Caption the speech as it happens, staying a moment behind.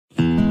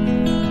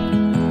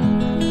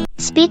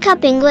Speak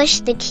Up English,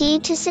 the key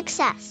to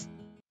success.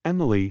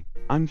 Emily,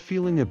 I'm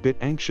feeling a bit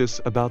anxious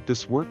about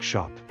this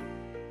workshop.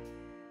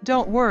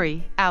 Don't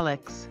worry,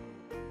 Alex.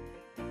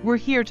 We're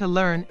here to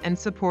learn and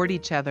support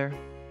each other.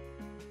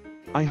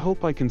 I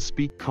hope I can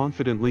speak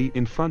confidently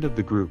in front of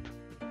the group.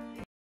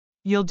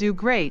 You'll do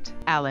great,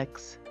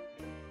 Alex.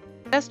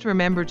 Just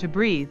remember to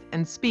breathe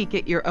and speak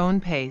at your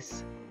own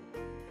pace.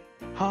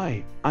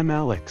 Hi, I'm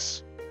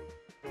Alex.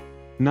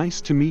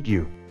 Nice to meet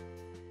you.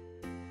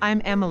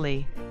 I'm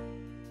Emily.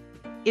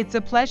 It's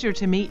a pleasure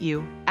to meet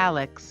you,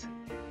 Alex.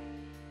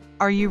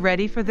 Are you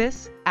ready for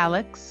this,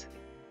 Alex?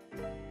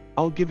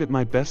 I'll give it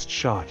my best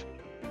shot.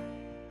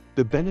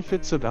 The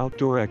benefits of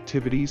outdoor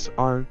activities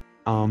are,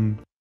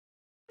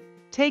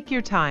 Take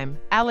your time,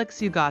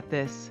 Alex, you got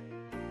this.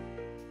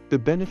 The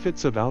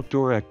benefits of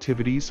outdoor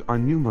activities are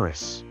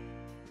numerous.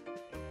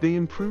 They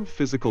improve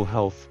physical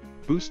health,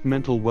 boost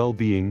mental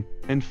well-being,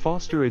 and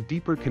foster a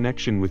deeper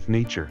connection with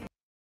nature.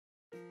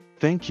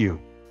 Thank you.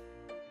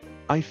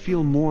 I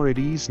feel more at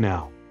ease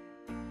now.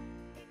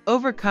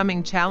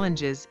 Overcoming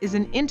challenges is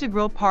an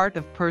integral part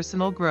of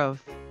personal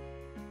growth.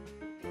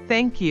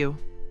 Thank you.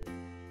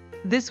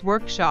 This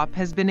workshop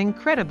has been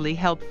incredibly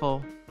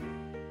helpful.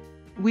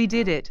 We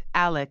did it,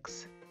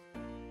 Alex.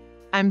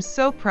 I'm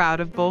so proud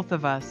of both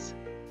of us.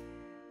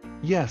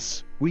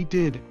 Yes, we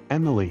did,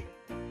 Emily.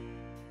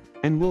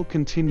 And we'll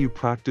continue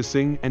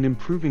practicing and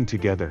improving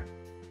together.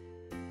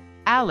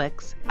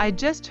 Alex, I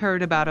just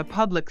heard about a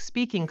public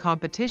speaking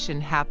competition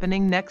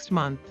happening next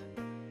month.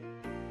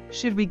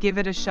 Should we give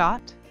it a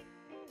shot?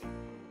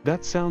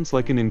 That sounds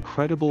like an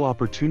incredible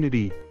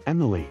opportunity,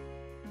 Emily.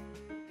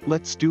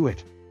 Let's do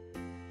it.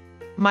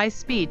 My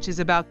speech is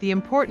about the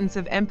importance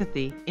of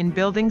empathy in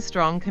building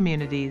strong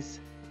communities.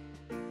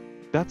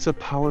 That's a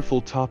powerful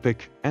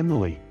topic,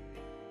 Emily.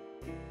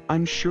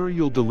 I'm sure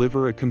you'll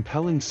deliver a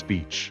compelling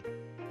speech.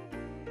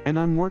 And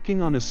I'm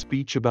working on a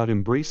speech about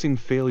embracing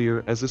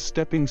failure as a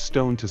stepping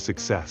stone to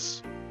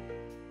success.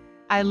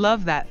 I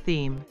love that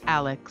theme,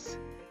 Alex.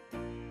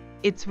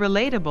 It's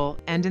relatable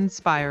and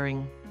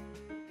inspiring.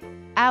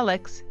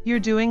 Alex, you're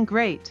doing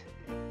great.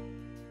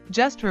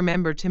 Just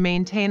remember to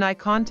maintain eye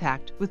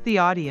contact with the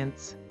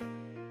audience.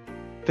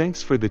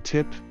 Thanks for the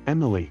tip,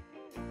 Emily.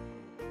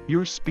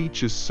 Your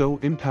speech is so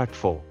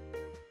impactful.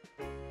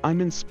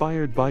 I'm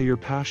inspired by your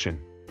passion.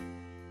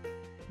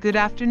 Good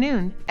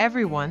afternoon,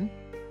 everyone.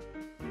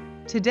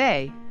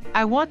 Today,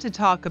 I want to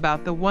talk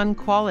about the one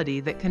quality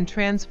that can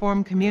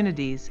transform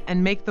communities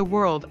and make the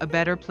world a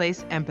better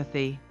place: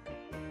 empathy.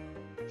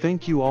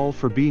 Thank you all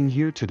for being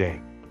here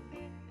today.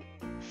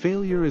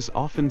 Failure is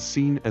often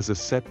seen as a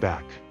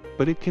setback,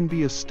 but it can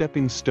be a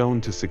stepping stone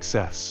to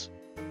success.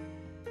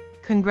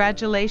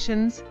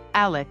 Congratulations,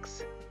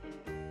 Alex.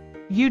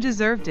 You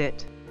deserved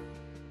it.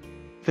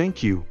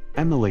 Thank you,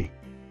 Emily.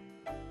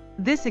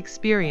 This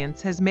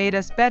experience has made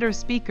us better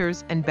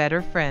speakers and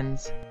better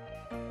friends.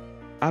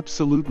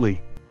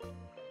 Absolutely.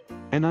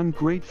 And I'm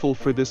grateful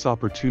for this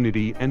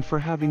opportunity and for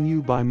having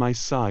you by my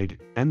side,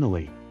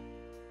 Emily.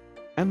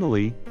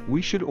 Emily,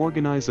 we should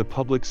organize a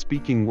public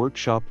speaking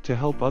workshop to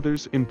help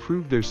others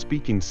improve their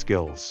speaking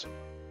skills.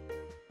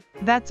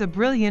 That's a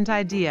brilliant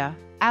idea,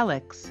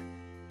 Alex.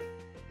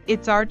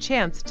 It's our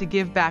chance to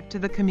give back to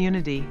the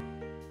community.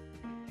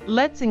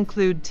 Let's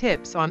include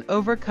tips on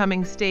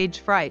overcoming stage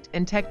fright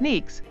and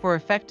techniques for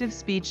effective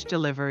speech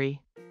delivery.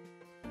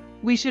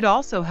 We should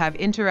also have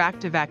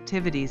interactive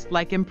activities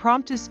like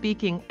impromptu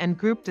speaking and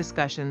group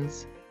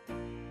discussions.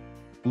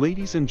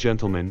 Ladies and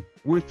gentlemen,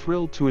 we're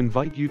thrilled to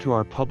invite you to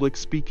our public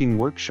speaking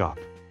workshop.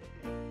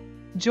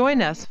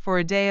 Join us for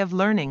a day of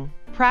learning,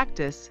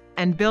 practice,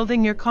 and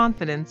building your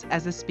confidence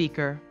as a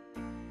speaker.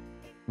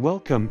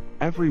 Welcome,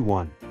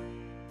 everyone.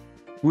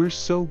 We're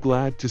so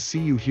glad to see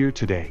you here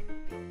today.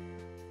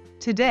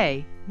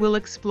 Today, we'll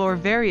explore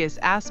various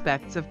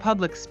aspects of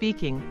public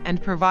speaking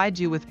and provide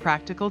you with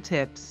practical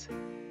tips.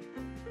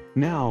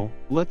 Now,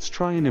 let's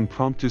try an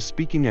impromptu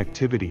speaking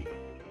activity.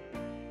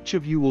 Each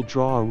of you will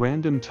draw a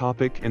random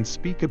topic and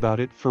speak about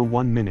it for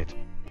 1 minute.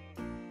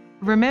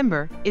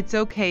 Remember, it's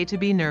okay to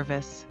be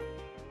nervous.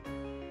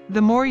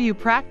 The more you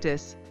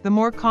practice, the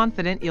more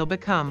confident you'll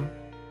become.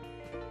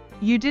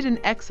 You did an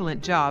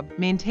excellent job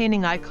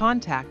maintaining eye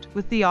contact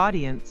with the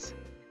audience.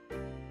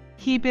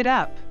 Keep it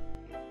up.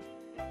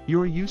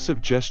 Your use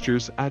of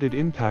gestures added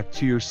impact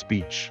to your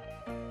speech.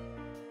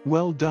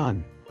 Well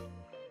done.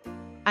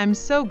 I'm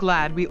so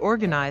glad we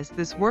organized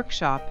this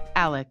workshop,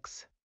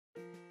 Alex.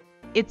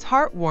 It's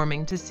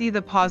heartwarming to see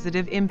the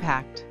positive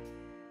impact.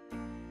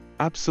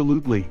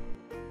 Absolutely.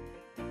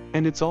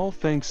 And it's all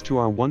thanks to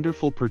our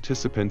wonderful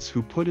participants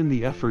who put in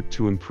the effort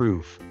to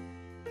improve.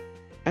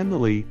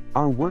 Emily,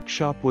 our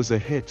workshop was a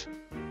hit.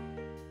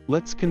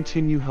 Let's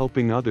continue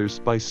helping others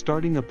by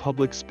starting a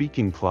public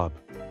speaking club.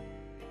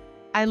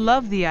 I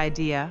love the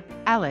idea,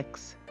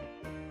 Alex.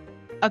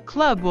 A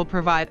club will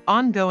provide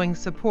ongoing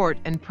support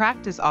and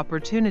practice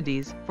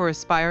opportunities for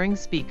aspiring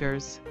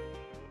speakers.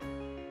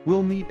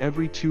 We'll meet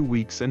every 2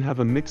 weeks and have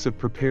a mix of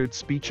prepared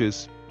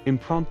speeches,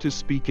 impromptu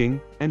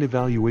speaking, and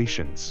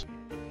evaluations.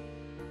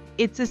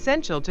 It's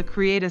essential to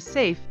create a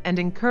safe and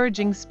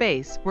encouraging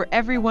space where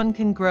everyone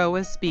can grow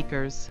as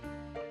speakers.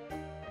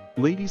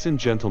 Ladies and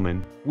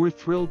gentlemen, we're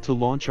thrilled to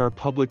launch our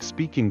public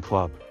speaking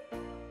club.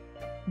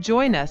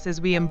 Join us as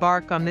we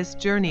embark on this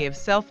journey of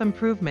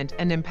self-improvement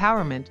and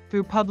empowerment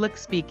through public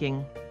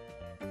speaking.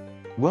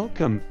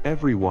 Welcome,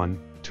 everyone,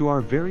 to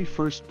our very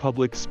first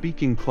public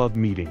speaking club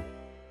meeting.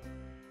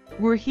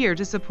 We're here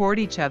to support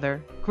each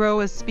other,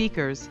 grow as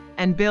speakers,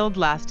 and build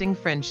lasting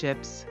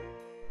friendships.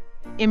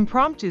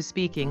 Impromptu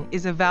speaking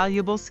is a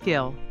valuable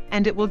skill,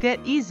 and it will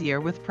get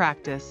easier with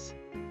practice.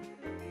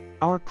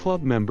 Our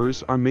club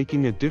members are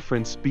making a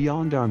difference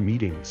beyond our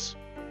meetings.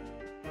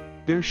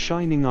 They're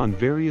shining on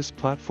various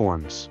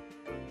platforms.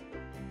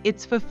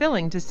 It's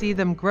fulfilling to see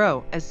them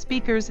grow as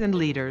speakers and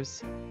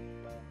leaders.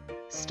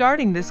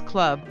 Starting this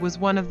club was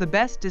one of the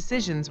best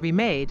decisions we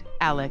made,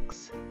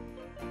 Alex.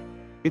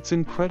 It's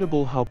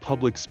incredible how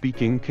public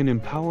speaking can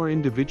empower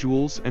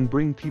individuals and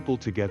bring people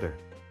together.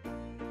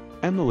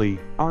 Emily,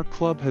 our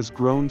club has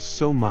grown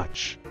so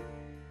much.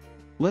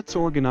 Let's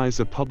organize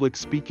a public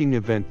speaking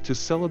event to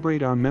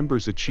celebrate our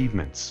members'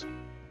 achievements.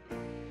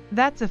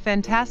 That's a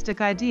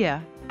fantastic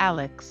idea,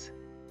 Alex.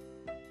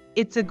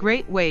 It's a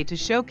great way to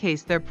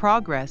showcase their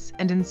progress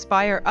and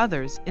inspire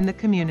others in the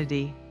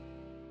community.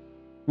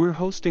 We're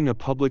hosting a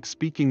public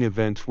speaking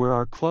event where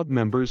our club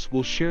members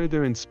will share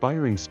their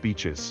inspiring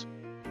speeches.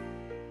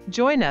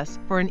 Join us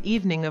for an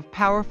evening of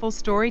powerful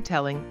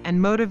storytelling and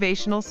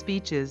motivational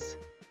speeches.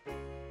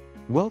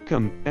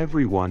 Welcome,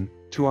 everyone,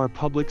 to our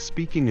public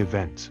speaking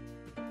event.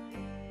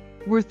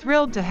 We're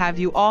thrilled to have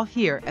you all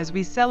here as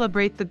we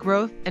celebrate the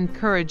growth and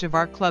courage of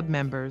our club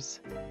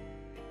members.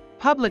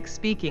 Public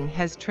speaking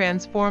has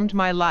transformed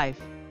my life,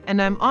 and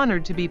I'm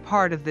honored to be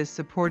part of this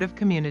supportive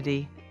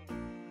community.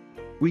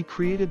 We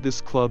created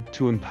this club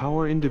to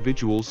empower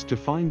individuals to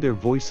find their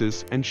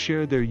voices and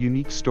share their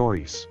unique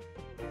stories.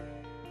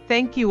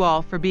 Thank you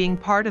all for being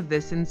part of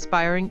this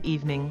inspiring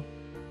evening.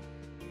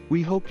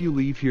 We hope you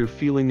leave here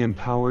feeling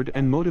empowered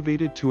and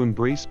motivated to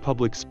embrace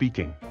public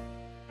speaking.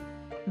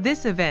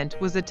 This event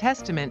was a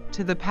testament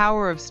to the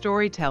power of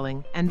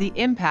storytelling and the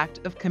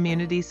impact of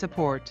community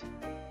support.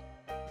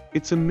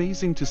 It's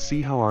amazing to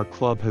see how our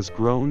club has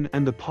grown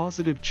and the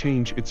positive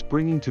change it's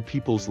bringing to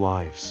people's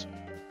lives.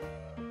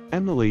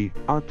 Emily,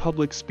 our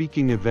public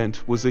speaking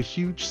event was a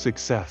huge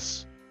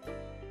success.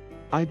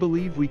 I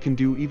believe we can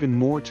do even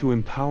more to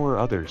empower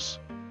others.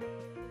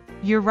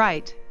 You're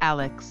right,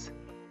 Alex.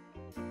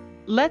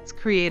 Let's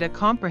create a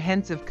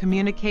comprehensive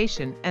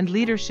communication and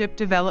leadership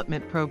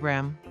development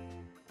program.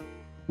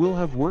 We'll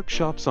have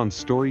workshops on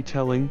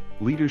storytelling,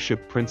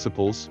 leadership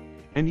principles,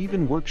 and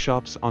even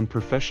workshops on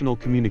professional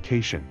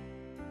communication.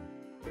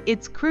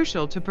 It's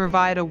crucial to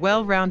provide a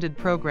well-rounded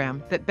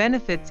program that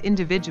benefits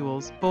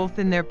individuals both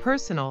in their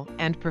personal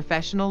and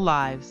professional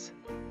lives.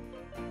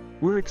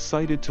 We're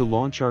excited to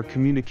launch our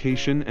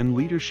communication and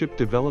leadership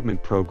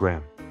development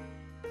program.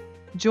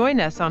 Join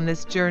us on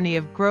this journey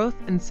of growth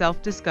and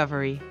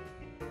self-discovery.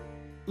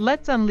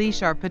 Let's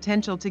unleash our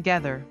potential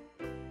together.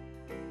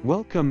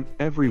 Welcome,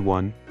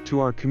 everyone, to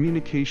our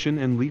communication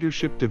and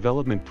leadership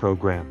development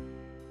program.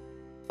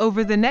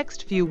 Over the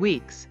next few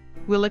weeks,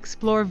 we'll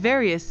explore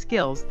various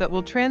skills that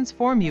will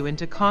transform you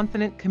into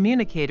confident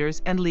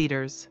communicators and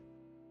leaders.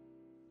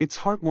 It's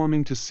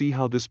heartwarming to see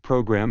how this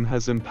program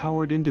has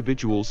empowered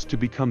individuals to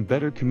become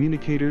better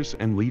communicators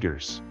and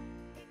leaders.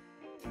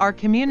 Our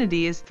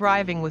community is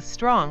thriving with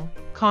strong,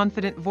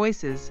 confident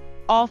voices,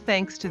 all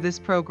thanks to this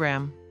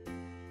program.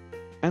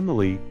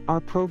 Emily, our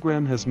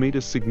program has made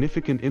a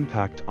significant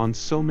impact on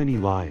so many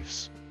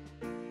lives.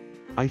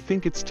 I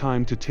think it's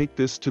time to take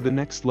this to the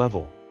next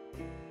level.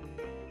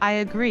 I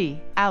agree,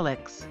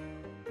 Alex.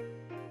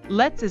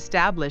 Let's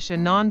establish a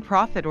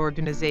non-profit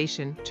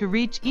organization to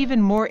reach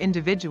even more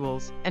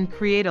individuals and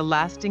create a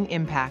lasting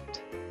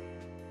impact.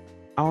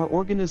 Our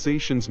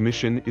organization's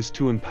mission is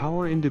to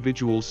empower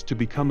individuals to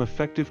become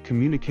effective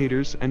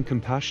communicators and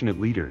compassionate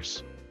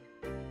leaders.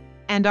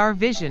 And our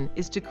vision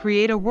is to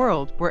create a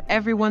world where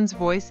everyone's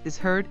voice is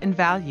heard and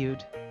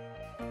valued.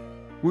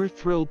 We're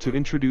thrilled to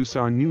introduce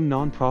our new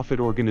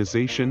nonprofit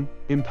organization,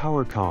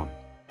 EmpowerCom.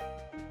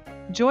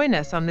 Join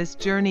us on this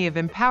journey of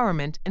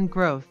empowerment and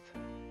growth.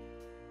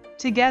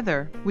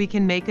 Together, we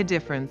can make a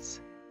difference.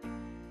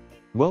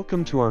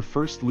 Welcome to our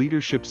first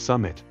Leadership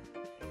Summit.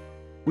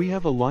 We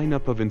have a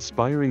lineup of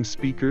inspiring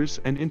speakers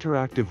and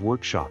interactive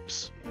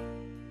workshops.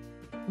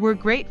 We're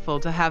grateful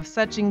to have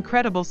such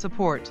incredible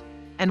support,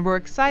 and we're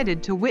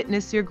excited to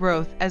witness your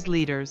growth as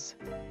leaders.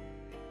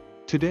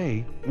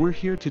 Today, we're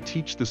here to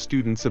teach the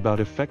students about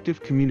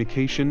effective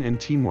communication and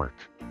teamwork.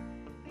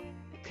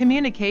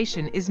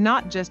 Communication is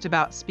not just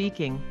about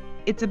speaking,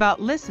 it's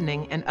about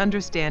listening and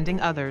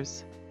understanding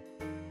others.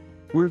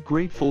 We're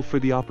grateful for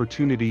the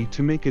opportunity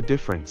to make a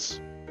difference.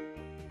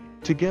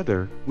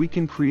 Together, we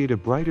can create a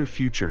brighter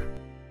future.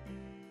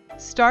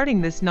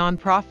 Starting this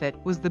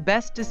nonprofit was the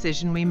best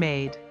decision we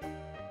made.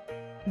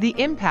 The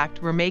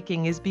impact we're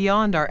making is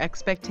beyond our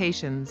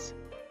expectations.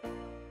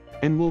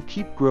 And we'll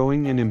keep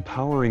growing and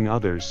empowering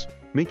others,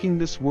 making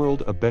this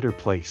world a better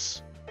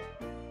place.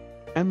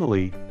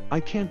 Emily, I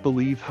can't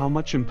believe how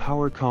much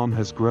EmpowerCom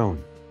has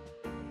grown.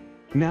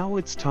 Now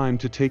it's time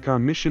to take our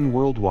mission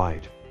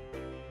worldwide.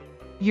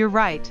 You're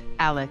right,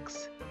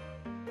 Alex.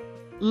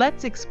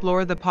 Let's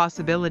explore the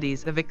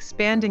possibilities of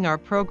expanding our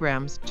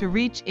programs to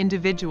reach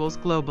individuals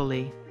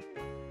globally.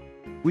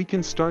 We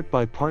can start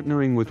by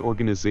partnering with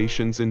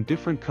organizations in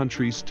different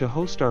countries to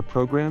host our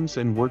programs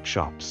and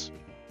workshops.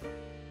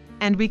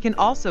 And we can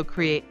also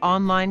create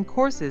online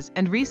courses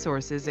and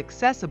resources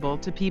accessible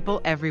to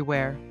people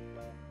everywhere.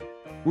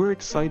 We're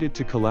excited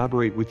to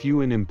collaborate with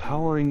you in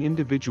empowering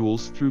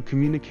individuals through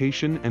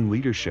communication and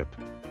leadership.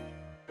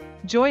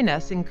 Join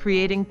us in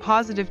creating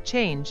positive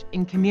change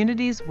in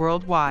communities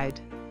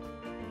worldwide.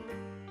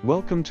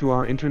 Welcome to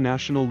our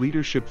International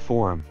Leadership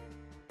Forum.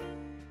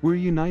 We're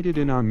united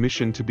in our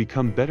mission to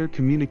become better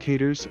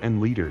communicators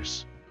and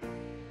leaders.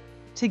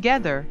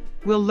 Together,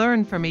 we'll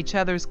learn from each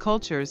other's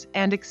cultures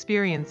and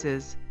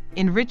experiences,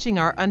 enriching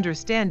our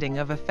understanding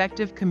of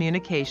effective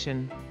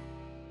communication.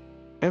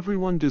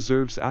 Everyone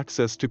deserves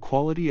access to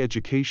quality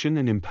education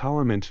and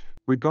empowerment,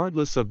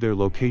 regardless of their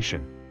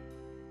location.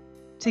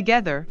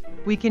 Together,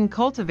 we can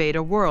cultivate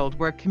a world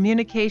where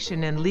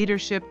communication and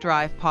leadership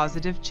drive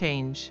positive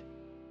change.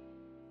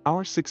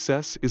 Our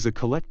success is a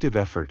collective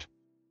effort.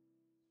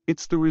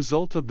 It's the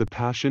result of the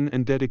passion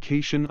and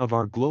dedication of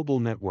our global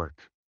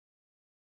network.